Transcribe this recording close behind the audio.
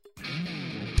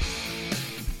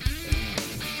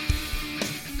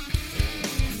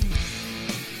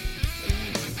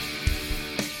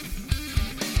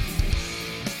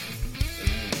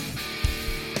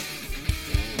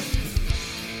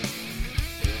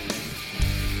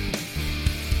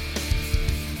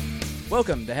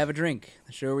Welcome to Have a Drink,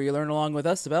 the show where you learn along with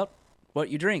us about what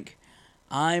you drink.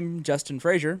 I'm Justin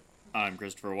Frazier. I'm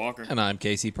Christopher Walker. And I'm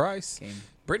Casey Price. Came-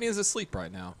 Brittany is asleep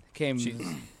right now. Came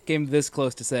this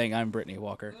close to saying I'm Brittany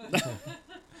Walker.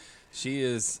 She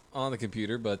is on the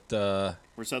computer, but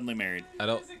We're suddenly married. I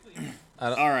don't.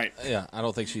 All right. Yeah, I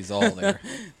don't think she's all there.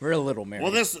 We're a little married.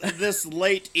 Well, this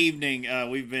late evening,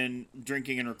 we've been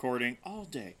drinking and recording all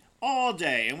day,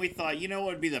 and we thought, you know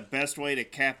what would be the best way to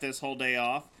cap this whole day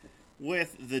off?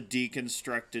 With the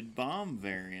deconstructed bomb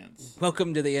variants.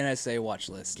 Welcome to the NSA watch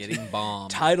list. Getting bombed.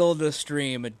 Title of the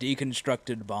stream, A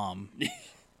Deconstructed Bomb.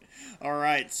 All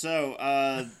right, so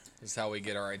This is how we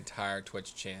get our entire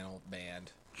Twitch channel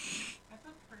banned.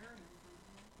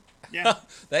 yeah.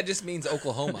 That just means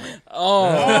Oklahoma.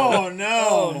 Oh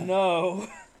no! Oh, no.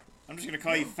 I'm just gonna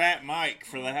call you Fat Mike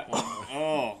for that one.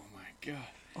 Oh my god.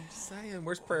 I'm saying,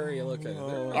 where's Prairie? Look at it.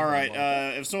 All right,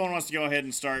 if someone wants to go ahead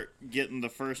and start getting the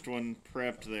first one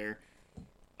prepped there,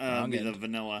 be the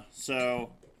vanilla. So,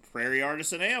 Prairie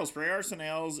Artisan Ales. Prairie Artisan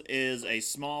Ales is a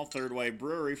small third-wave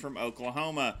brewery from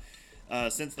Oklahoma.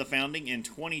 Since the founding in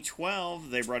 2012,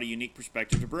 they brought a unique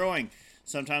perspective to brewing.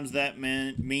 Sometimes that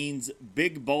means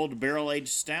big, bold barrel-aged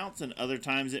stouts, and other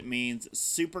times it means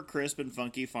super crisp and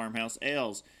funky farmhouse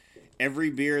ales.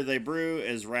 Every beer they brew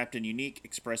is wrapped in unique,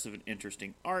 expressive, and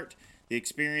interesting art. The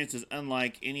experience is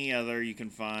unlike any other you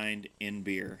can find in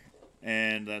beer.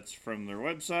 And that's from their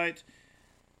website.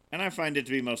 And I find it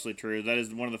to be mostly true. That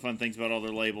is one of the fun things about all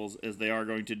their labels, is they are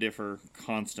going to differ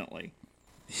constantly.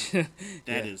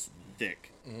 That is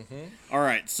thick. Mm-hmm. All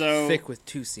right, so... Thick with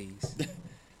two C's.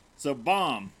 So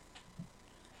Bomb,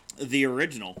 the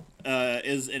original,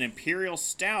 is an imperial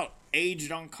stout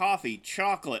aged on coffee,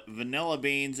 chocolate, vanilla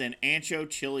beans, and ancho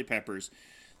chili peppers.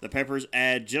 The peppers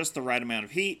add just the right amount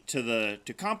of heat to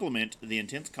complement the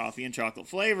intense coffee and chocolate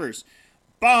flavors.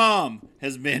 Bomb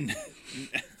has been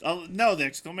oh, no, the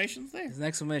exclamation's there. It's an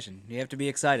exclamation. You have to be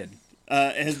excited.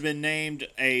 Has been named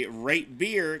a Rate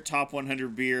Beer Top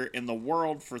 100 beer in the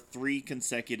world for 3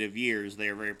 consecutive years. They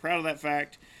are very proud of that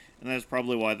fact. And that's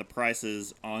probably why the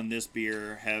prices on this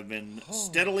beer have been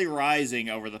steadily rising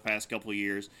over the past couple of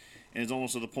years. And it's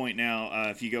almost to the point now,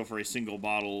 if you go for a single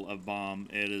bottle of Bomb,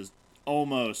 it is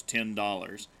almost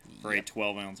 $10 for a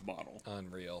 12-ounce bottle.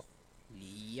 Unreal.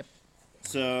 Yep.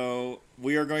 So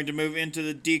we are going to move into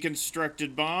the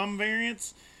deconstructed Bomb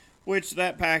variants, which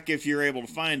that pack, if you're able to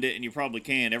find it, and you probably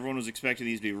can, everyone was expecting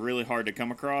these to be really hard to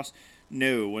come across.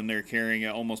 No, when they're carrying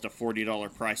almost a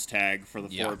 $40 price tag for the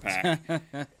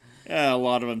 4-pack. A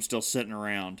lot of them still sitting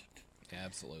around.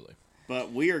 Absolutely.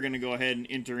 But we are going to go ahead and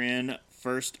enter in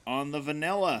first on the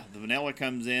vanilla. The vanilla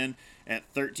comes in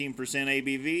at 13%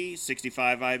 ABV,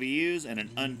 65 IBUs, and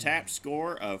an untapped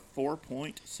score of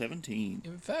 4.17.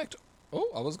 In fact,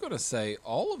 I was going to say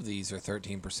all of these are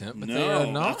 13%, but No, they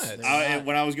are not.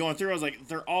 When I was going through, I was like,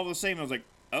 they're all the same. I was like,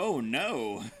 oh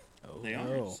no. They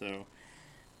no. are.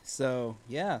 So,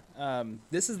 yeah.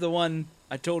 This is the one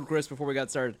I told Chris before we got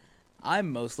started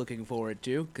I'm most looking forward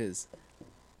to, because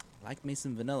I like me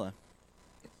some vanilla.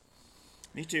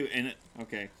 Me too. And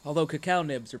okay. Although cacao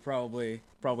nibs are probably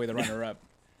the runner-up.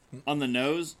 On the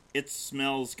nose, it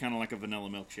smells kind of like a vanilla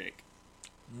milkshake.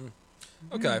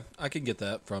 Okay, I can get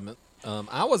that from it.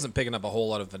 I wasn't picking up a whole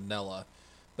lot of vanilla,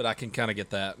 but I can kind of get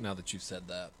that now that you've said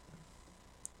that.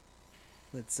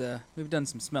 We've done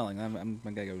some smelling. I'm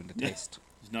gonna go into taste.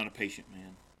 He's not a patient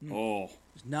man. Oh.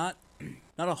 There's not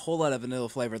a whole lot of vanilla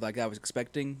flavor like I was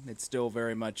expecting. It's still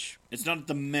very much, It's not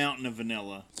the mountain of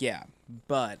vanilla. yeah,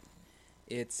 but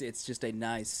it's just a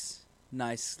nice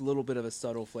little bit of a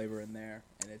subtle flavor in there,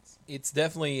 and It's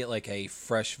definitely like a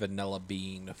fresh vanilla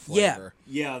bean flavor.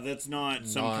 Yeah, that's not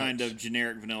some kind of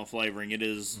generic vanilla flavoring. It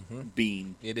is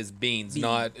bean. It is beans,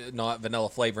 not vanilla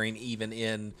flavoring, even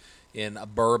in a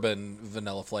bourbon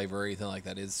vanilla flavor or anything like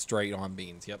that. It's straight on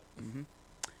beans. Yep.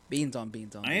 beans on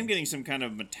beans on. I am getting some kind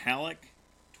of metallic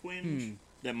twinge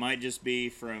that might just be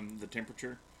from the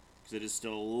temperature, because it is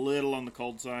still a little on the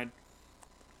cold side.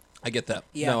 I get that.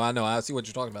 Yeah. No, I know. I see what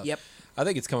you're talking about. Yep. I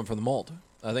think it's coming from the malt.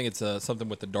 I think it's something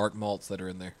with the dark malts that are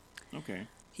in there. Okay.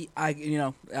 I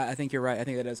think you're right. I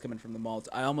think that is coming from the malt.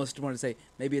 I almost want to say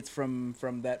maybe it's from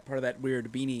that part of that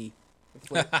weird beanie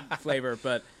flavor,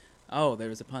 but there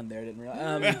was a pun there. I didn't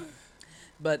realize.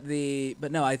 But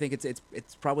no, I think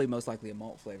it's probably most likely a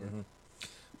malt flavor.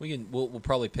 We'll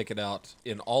probably pick it out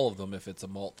in all of them if it's a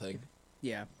malt thing.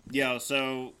 Yeah. Yeah,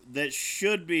 so that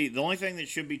should be the only thing that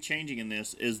should be changing in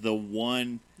this is the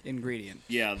one ingredient.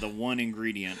 Yeah, the one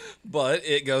ingredient. But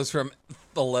it goes from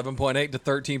 11.8 to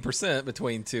 13%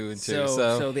 between 2 and 2.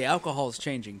 So the alcohol is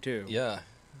changing too. Yeah.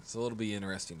 So it'll be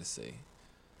interesting to see.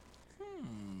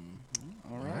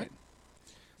 All right.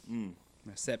 I'm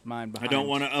gonna set mine I behind. don't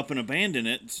want to up and abandon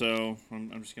it, so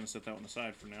I'm just going to set that one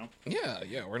aside for now.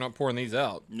 Yeah, we're not pouring these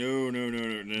out.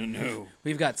 No.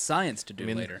 We've got science to do I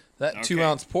mean, later. that Okay.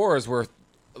 2-ounce pour is worth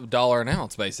 $1 an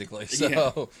ounce, basically. So, Yeah.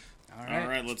 All right. All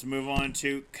right, let's move on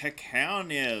to Cacao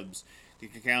Nibs. The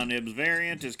Cacao Nibs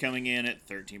variant is coming in at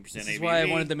 13% ABV. This is why I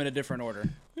wanted them in a different order.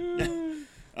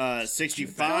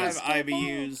 65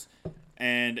 IBUs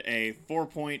and a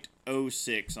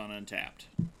 4.06 on Untapped.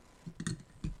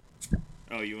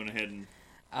 Oh, you went ahead and...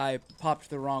 I popped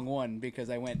the wrong one because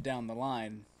I went down the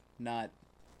line, not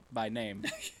by name.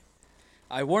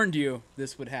 I warned you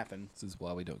this would happen. this is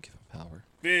why we don't give him power.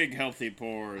 Big healthy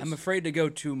pours. I'm afraid to go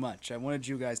too much. I wanted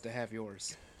you guys to have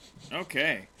yours.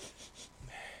 Okay.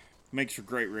 Makes for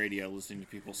great radio listening to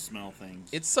people smell things.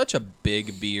 It's such a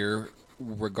big beer,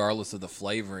 regardless of the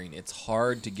flavoring. It's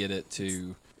hard to get it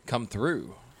to come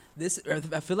through. I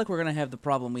feel like we're gonna have the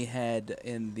problem we had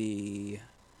in the,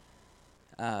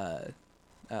 a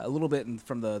little bit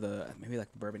from the maybe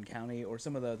like Bourbon County or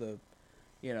some of the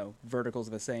verticals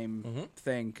of the same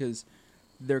thing, because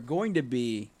they're going to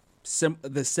be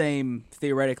the same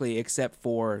theoretically, except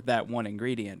for that one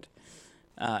ingredient,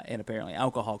 and apparently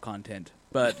alcohol content.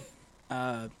 But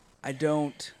I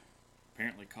don't.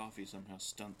 Apparently coffee somehow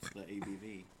stunts the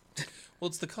ABV. Well,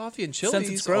 it's the coffee and Since it's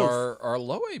chilies growth. are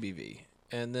low ABV,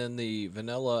 and then the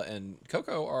vanilla and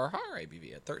cocoa are higher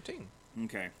ABV at 13.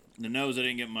 Okay. The nose I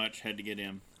didn't get much. Had to get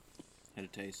in.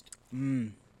 Had to taste.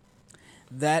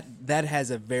 That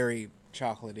has a very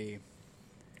chocolatey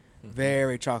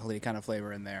kind of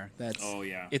flavor in there. That's Oh,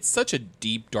 yeah. It's such a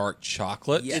deep, dark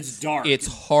chocolate. Yes. It's dark. It's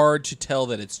hard to tell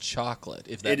that it's chocolate,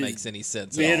 if that It is makes any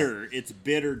sense at all. bitter. It's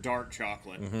bitter, dark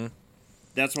chocolate.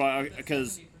 That's why,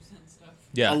 because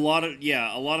Yeah. a lot of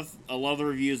the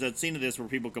reviews I'd seen of this were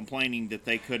people complaining that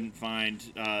they couldn't find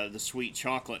the sweet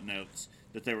chocolate notes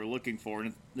that they were looking for,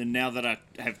 and now that I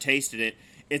have tasted it,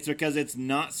 it's because it's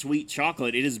not sweet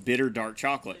chocolate. It is bitter, dark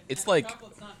chocolate. It's like,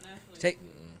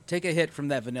 take a hit from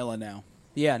that vanilla now.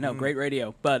 Yeah, no, great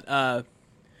radio, but Oh,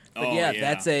 yeah,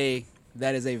 yeah.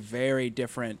 that is a very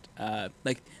different.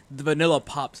 Like the vanilla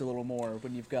pops a little more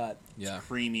when you've got. yeah.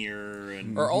 Creamier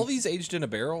and Are all these aged in a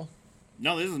barrel?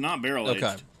 no, this is not barrel aged.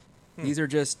 Okay. These are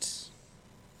just.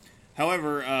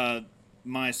 However,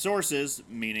 my sources,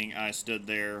 meaning I stood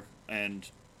there and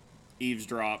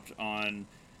eavesdropped on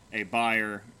a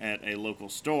buyer at a local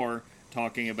store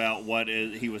talking about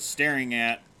he was staring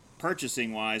at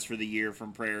purchasing wise for the year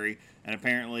from Prairie, and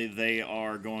apparently they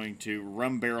are going to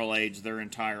rum barrel age their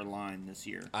entire line this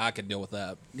year. I could deal with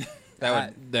that.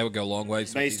 That would go a long ways.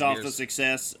 with Based these off beers. the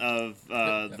success of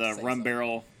the rum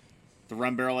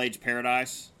barrel aged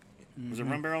Paradise. Was it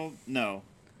rum barrel? No,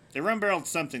 they rum barreled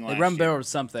something last They rum year. barrel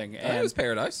something, It and was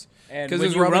Paradise. and Because when it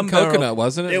was you rum rum and barrel- coconut,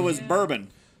 wasn't it? It was bourbon.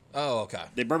 Oh, okay.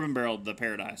 They bourbon barreled the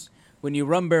Paradise. when you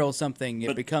rum barrel something, it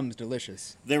But- becomes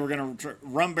delicious. They were going to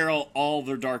rum barrel all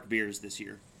their dark beers this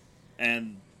year,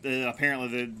 and apparently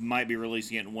they might be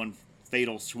releasing it in one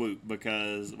fatal swoop,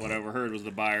 because what I overheard was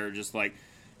the buyer just like,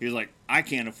 he was like, I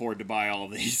can't afford to buy all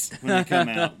of these when they come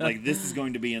out. Like, this is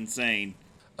going to be insane.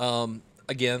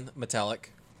 Again,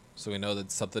 metallic. So we know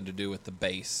that's something to do with the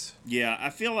base. Yeah, I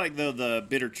feel like though the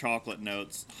bitter chocolate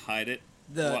notes hide it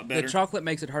a lot The better. chocolate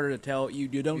makes it harder to tell. You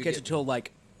don't You catch get- it till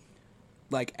like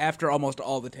after almost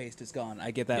all the taste is gone.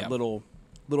 I get that Yeah. little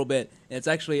bit. And it's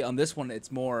actually on this one.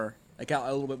 It's more. I got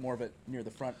a little bit more of it near the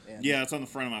front end. Yeah, it's on the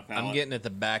front of my palate. I'm getting at the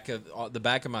back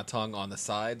of my tongue on the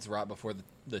sides, right before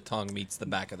the tongue meets the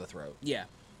back of the throat. Yeah.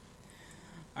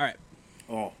 All right.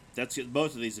 Oh,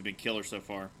 both of these have been killer so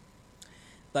far.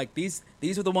 Like these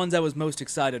are the ones I was most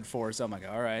excited for. So I'm like,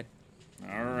 all right.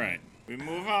 All right, we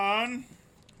move on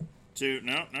to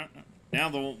no. Now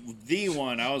the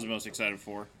one I was most excited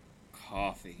for,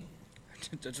 coffee.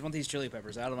 Just want these chili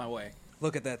peppers out of my way.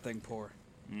 Look at that thing pour.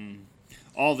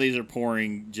 All these are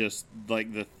pouring just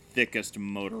like the thickest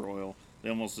motor oil. They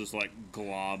almost just like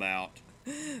glob out.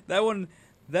 That one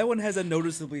has a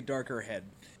noticeably darker head.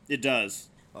 It does.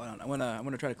 Hold on, I'm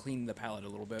gonna try to clean the palate a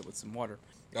little bit with some water.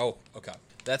 Oh, okay.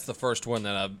 That's the first one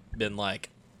that I've been like,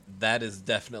 that is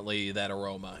definitely that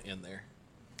aroma in there.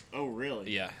 Oh,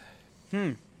 really? Yeah.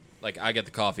 Like I get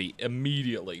the coffee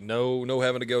immediately. No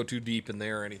having to go too deep in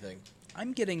there or anything.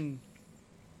 I'm getting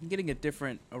a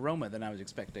different aroma than I was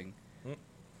expecting.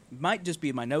 Might just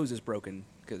be my nose is broken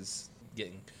because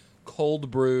Getting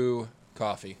cold brew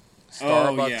coffee. Oh,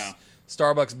 Starbucks. yeah.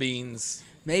 Starbucks beans.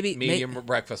 maybe Medium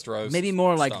breakfast roast. maybe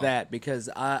more like style. that because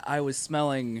I was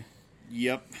smelling.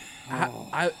 Yep.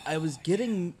 I was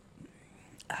getting.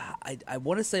 I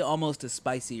want to say almost a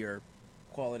spicier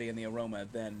quality in the aroma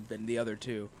than the other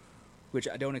two, which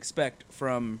I don't expect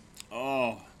from.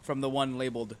 Oh, from the one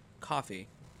labeled coffee.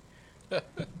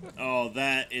 Oh,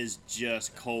 that is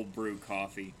just cold brew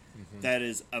coffee. That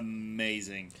is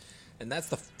amazing. And that's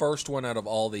the first one out of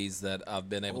all these that I've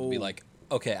been able to be like,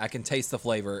 okay, I can taste the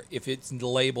flavor. If it's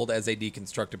labeled as a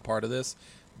deconstructed part of this,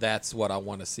 that's what I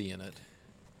want to see in it.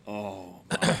 Oh,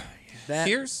 my.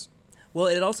 Well,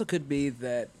 it also could be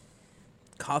that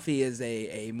coffee is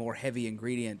a more heavy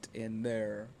ingredient in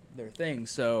their thing,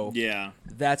 so Yeah.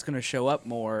 that's going to show up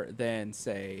more than,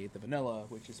 say, the vanilla,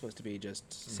 which is supposed to be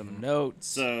just some notes.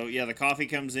 So, yeah, the coffee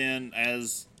comes in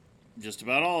as just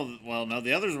about all. Well, no,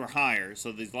 the others were higher.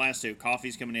 So these last two,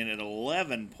 coffee's coming in at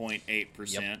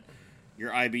 11.8%. Yep.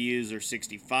 Your IBUs are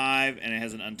 65, and it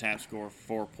has an untapped score of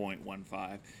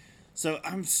 4.15. So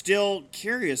I'm still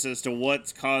curious as to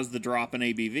what's caused the drop in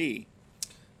ABV.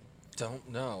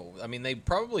 Don't know. I mean, they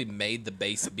probably made the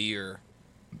base beer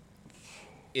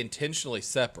intentionally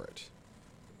separate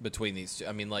between these two.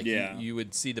 I mean, like, Yeah. you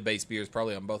would see the base beers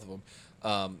probably on both of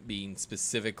them being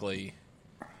specifically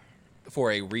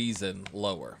for a reason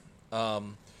lower.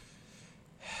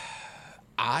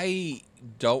 I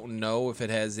don't know if it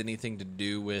has anything to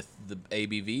do with the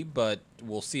ABV, but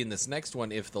we'll see in this next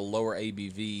one if the lower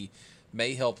ABV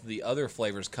may help the other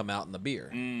flavors come out in the beer.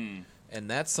 And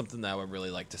that's something that I would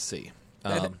really like to see.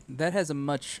 That has a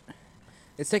much...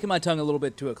 It's taken my tongue a little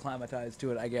bit to acclimatize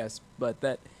to it, I guess, but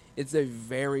that it's a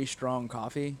very strong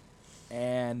coffee,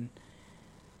 and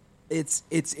it's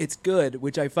good,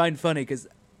 which I find funny because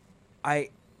I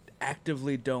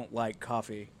actively don't like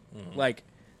coffee, like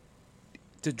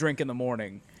to drink in the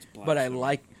morning, but I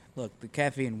like. Look, the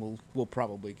caffeine will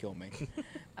probably kill me.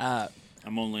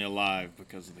 I'm only alive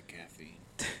because of the caffeine.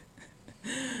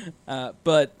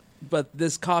 But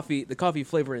this coffee, the coffee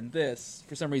flavor in this,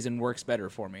 for some reason, works better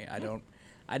for me.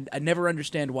 I never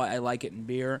understand why I like it in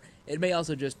beer. It may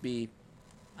also just be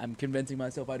I'm convincing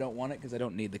myself I don't want it because I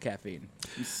don't need the caffeine.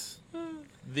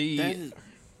 That is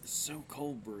so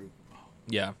cold brew.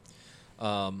 Yeah.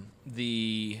 I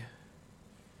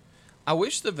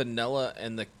wish the vanilla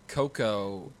and the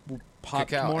cocoa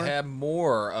cacao more? had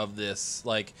more of this.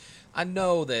 Like, I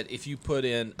know that if you put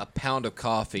in a pound of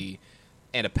coffee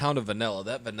and a pound of vanilla,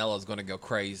 that vanilla is going to go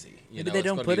crazy. Maybe they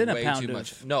don't put in a pound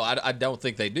of... No, I don't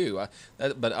think they do.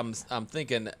 But I'm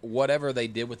thinking whatever they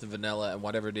did with the vanilla and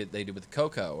whatever they did with the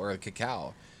cocoa or the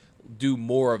cacao, do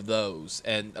more of those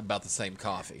and about the same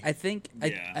coffee. I think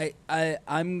Yeah.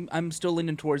 I'm still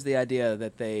leaning towards the idea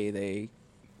that they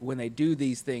when they do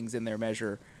these things in their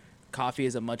measure, coffee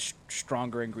is a much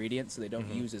stronger ingredient, so they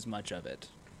don't use as much of it.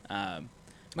 I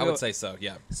would say so,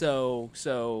 yeah. So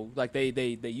like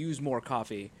they use more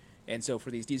coffee, and so for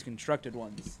these deconstructed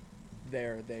ones,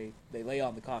 they lay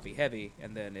on the coffee heavy,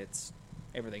 and then it's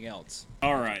everything else.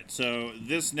 All right, so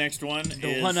this next one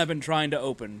The is one I've been trying to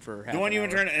open for half the one an you've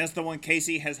been hour. trying to. That's the one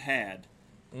Casey has had,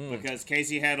 because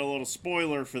Casey had a little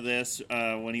spoiler for this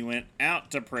when he went out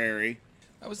to Prairie.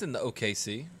 I was in the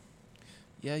OKC.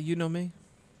 Yeah, you know me.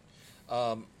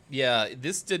 Yeah,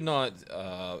 this did not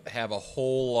have a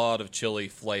whole lot of chili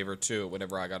flavor to it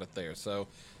whenever I got it there. So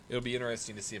it'll be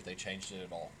interesting to see if they changed it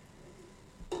at all.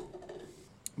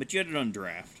 But you had it on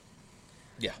draft.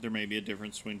 Yeah. There may be a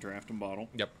difference between draft and bottle.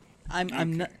 Yep.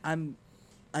 I'm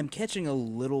catching a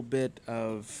little bit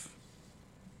of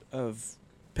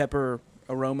pepper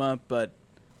aroma, but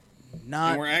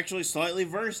not. And we're actually slightly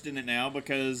versed in it now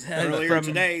because earlier From-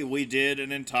 today we did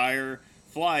an entire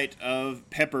flight of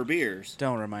pepper beers.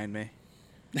 Don't remind me.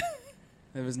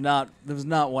 It was not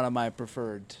one of my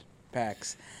preferred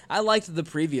packs. I liked the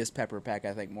previous pepper pack,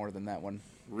 I think, more than that one.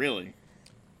 Really?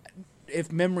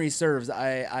 If memory serves,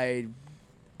 I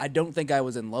don't think I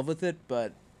was in love with it,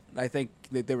 but I think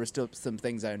that there were still some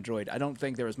things I enjoyed. I don't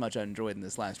think there was much I enjoyed in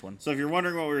this last one. So if you're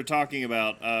wondering what we were talking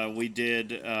about, we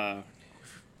did a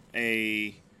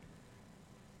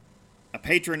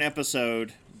patron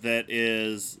episode that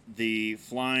is the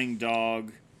Flying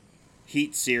Dog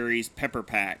Heat Series Pepper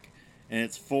Pack, and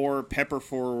it's 4 pepper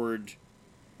forward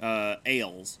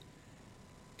ales,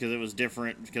 because it was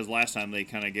different, because last time they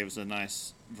kind of gave us a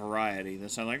nice variety.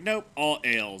 This time, like, nope, all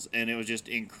ales, and it was just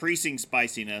increasing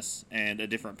spiciness and a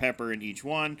different pepper in each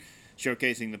one,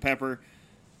 showcasing the pepper,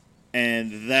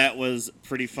 and that was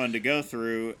pretty fun to go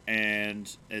through,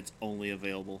 and it's only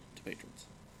available to patrons.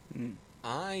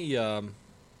 I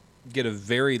get a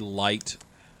very light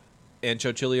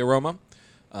ancho chili aroma.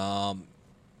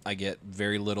 I get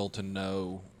very little to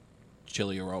no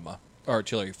chili aroma or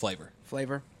chili flavor.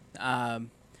 I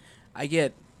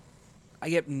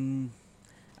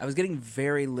was getting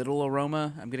very little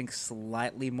aroma. I'm getting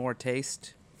slightly more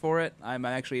taste for it. I'm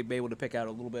actually able to pick out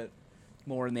a little bit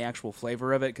more in the actual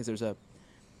flavor of it because there's a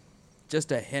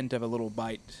just a hint of a little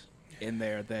bite in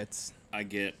there that's I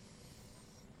get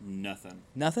nothing.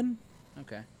 nothing.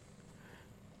 Okay.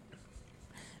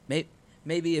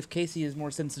 Maybe if Casey is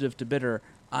more sensitive to bitter,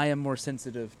 I am more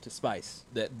sensitive to spice.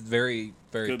 That very,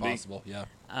 very Could be. possible. Yeah.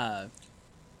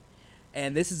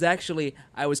 And this is actually,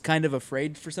 I was kind of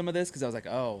afraid for some of this because I was like,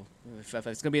 oh, if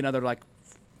it's gonna be another like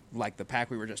the pack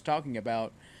we were just talking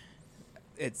about,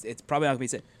 it's probably not gonna be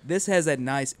safe. This has a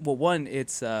nice. Well, one,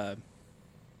 it's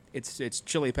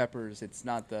chili peppers. It's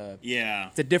not the. Yeah.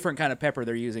 It's a different kind of pepper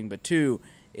they're using, but two,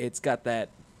 it's got that.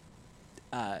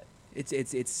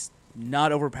 It's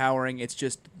not overpowering.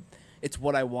 It's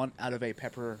what I want out of a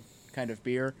pepper kind of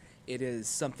beer. It is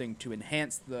something to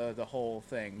enhance the whole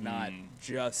thing, not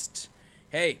just,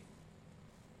 hey,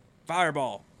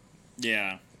 fireball.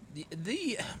 Yeah.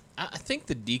 I think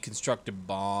the deconstructed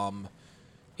bomb,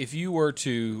 if you were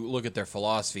to look at their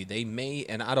philosophy, they may,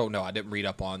 and I don't know, I didn't read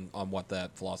up on what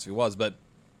that philosophy was, but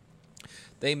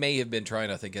they may have been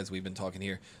trying, I think, as we've been talking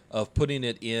here, of putting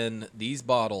it in these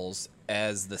bottles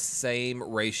as the same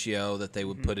ratio that they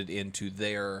would put it into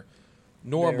their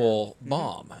normal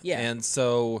bomb. Yeah. And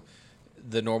so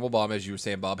the normal bomb, as you were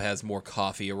saying, Bob, has more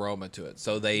coffee aroma to it.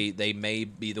 So they may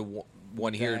be the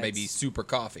one here may be super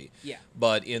coffee. Yeah.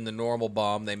 But in the normal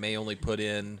bomb, they may only put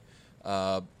in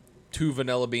 2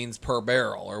 vanilla beans per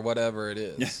barrel or whatever it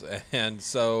is. And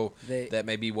so that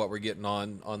may be what we're getting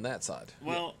on that side.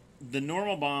 Well, the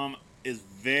normal bomb is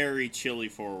very chili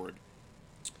forward.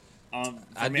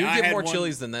 I do get more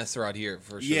chilies than this right here,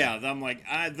 for sure. Yeah, I'm like,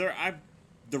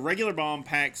 the regular bomb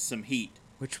packs some heat.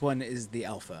 Which one is the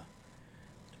alpha?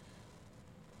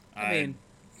 I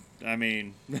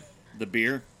mean, the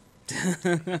beer.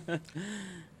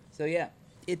 So yeah,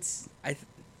 I'm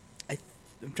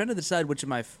trying to decide which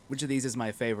of these is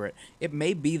my favorite. It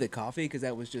may be the coffee because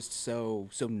that was just so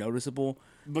noticeable.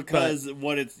 Because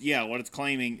what it's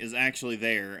claiming is actually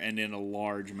there and in a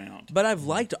large amount. But I've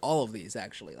liked all of these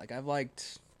actually. Like I've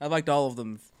liked all of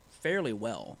them fairly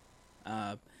well.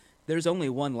 There's only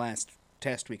one last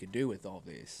test we could do with all of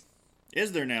these.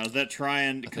 Is there now? Is that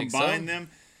trying to combine them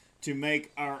to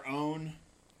make our own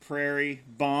Prairie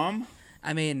Bomb?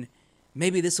 I mean,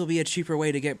 maybe this will be a cheaper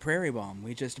way to get Prairie Bomb.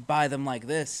 We just buy them like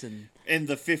this and in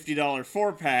the $50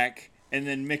 4-pack and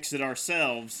then mix it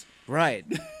ourselves. Right.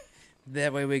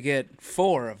 That way we get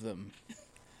 4 of them.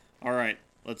 All right,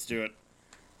 let's do it.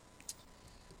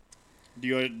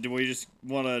 Do we just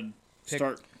want to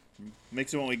start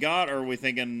mixing what we got, or are we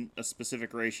thinking a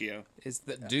specific ratio? I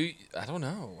don't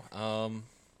know.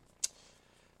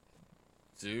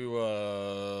 Do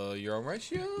your own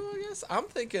ratio, I guess. I'm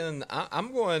thinking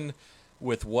I'm going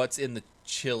with what's in the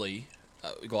chili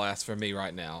glass for me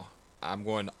right now. I'm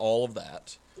going all of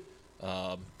that.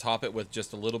 Top it with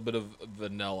just a little bit of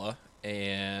vanilla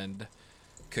and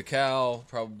cacao.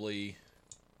 Probably,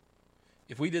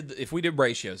 if we did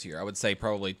ratios here, I would say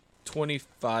probably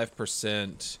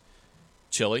 25%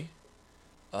 chili,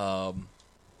 15 or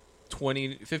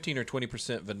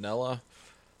 20% vanilla.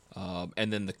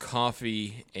 And then the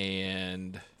coffee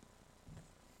and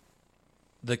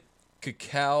the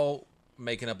cacao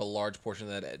making up a large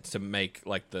portion of that to make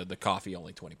like the coffee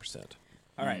only 20%.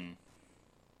 All right.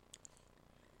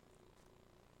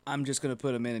 I'm just going to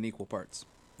put them in equal parts.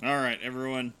 All right,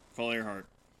 everyone, follow your heart.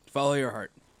 Follow your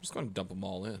heart. I'm just going to dump them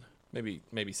all in. Maybe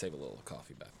save a little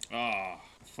coffee back. Ah,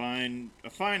 a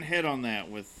fine head on that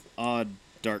with odd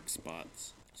dark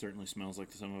spots. Certainly smells like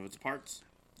the sum of its parts.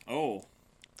 Oh.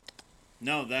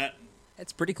 No,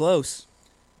 it's pretty close.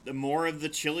 The more of the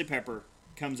chili pepper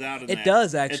comes out of that. It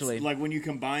does, actually. It's like when you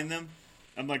combine them,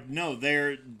 I'm like, no,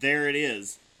 there it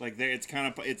is. Like there,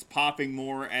 it's popping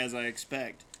more as I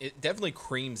expect. It definitely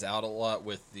creams out a lot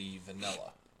with the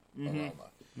vanilla aroma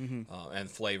and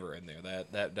flavor in there.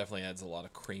 That definitely adds a lot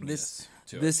of creaminess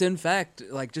to it. This, in fact,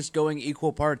 like just going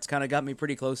equal parts, kind of got me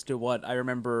pretty close to what I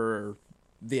remember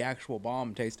the actual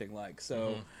bomb tasting like.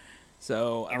 So.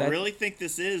 So I really think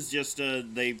this is just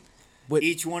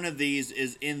each one of these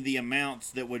is in the amounts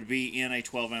that would be in a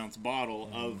 12-ounce bottle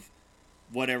of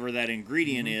whatever that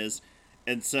ingredient is,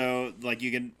 and so like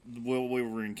what we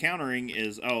were encountering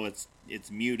is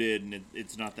it's muted and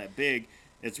it's not that big.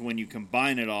 It's when you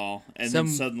combine it all and then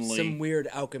suddenly some weird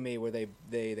alchemy where they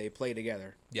play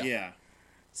together. Yeah.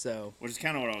 So which is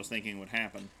kind of what I was thinking would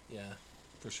happen. Yeah,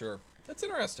 for sure. That's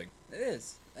interesting. It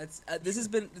is. This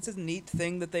is a neat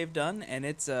thing that they've done, and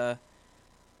it's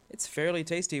fairly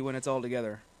tasty when it's all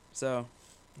together. So,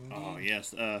 oh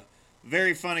yes,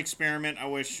 very fun experiment. I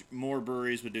wish more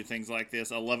breweries would do things like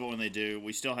this. I love it when they do.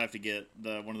 We still have to get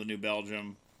one of the New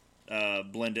Belgium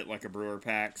blend it like a brewer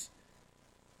packs,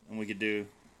 and we could do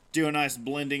a nice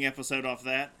blending episode off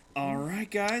that. All right,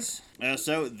 guys.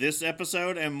 So this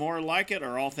episode and more like it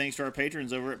are all thanks to our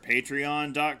patrons over at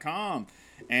patreon.com.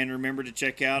 And remember to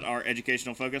check out our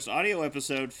educational focused audio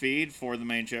episode feed for the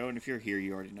main show. And if you're here,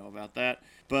 you already know about that.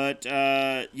 But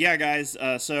yeah, guys.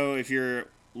 So if you're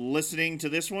listening to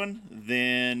this one,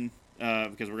 then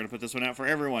because we're going to put this one out for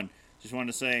everyone, just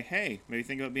wanted to say, hey, maybe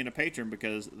think about being a patron,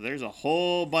 because there's a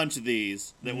whole bunch of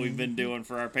these that we've been doing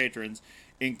for our patrons,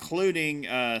 including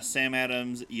Sam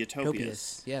Adams'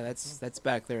 Utopias. Yeah, that's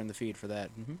back there in the feed for that.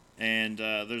 Mm-hmm. And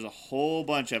there's a whole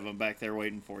bunch of them back there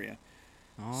waiting for you.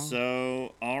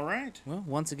 So, all right. Well,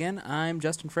 once again, I'm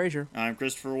Justin Frazier. I'm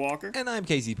Christopher Walker. And I'm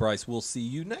Casey Price. We'll see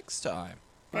you next time.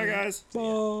 Bye, guys.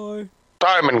 Bye.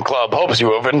 Diamond Club hopes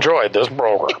you have enjoyed this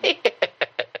program.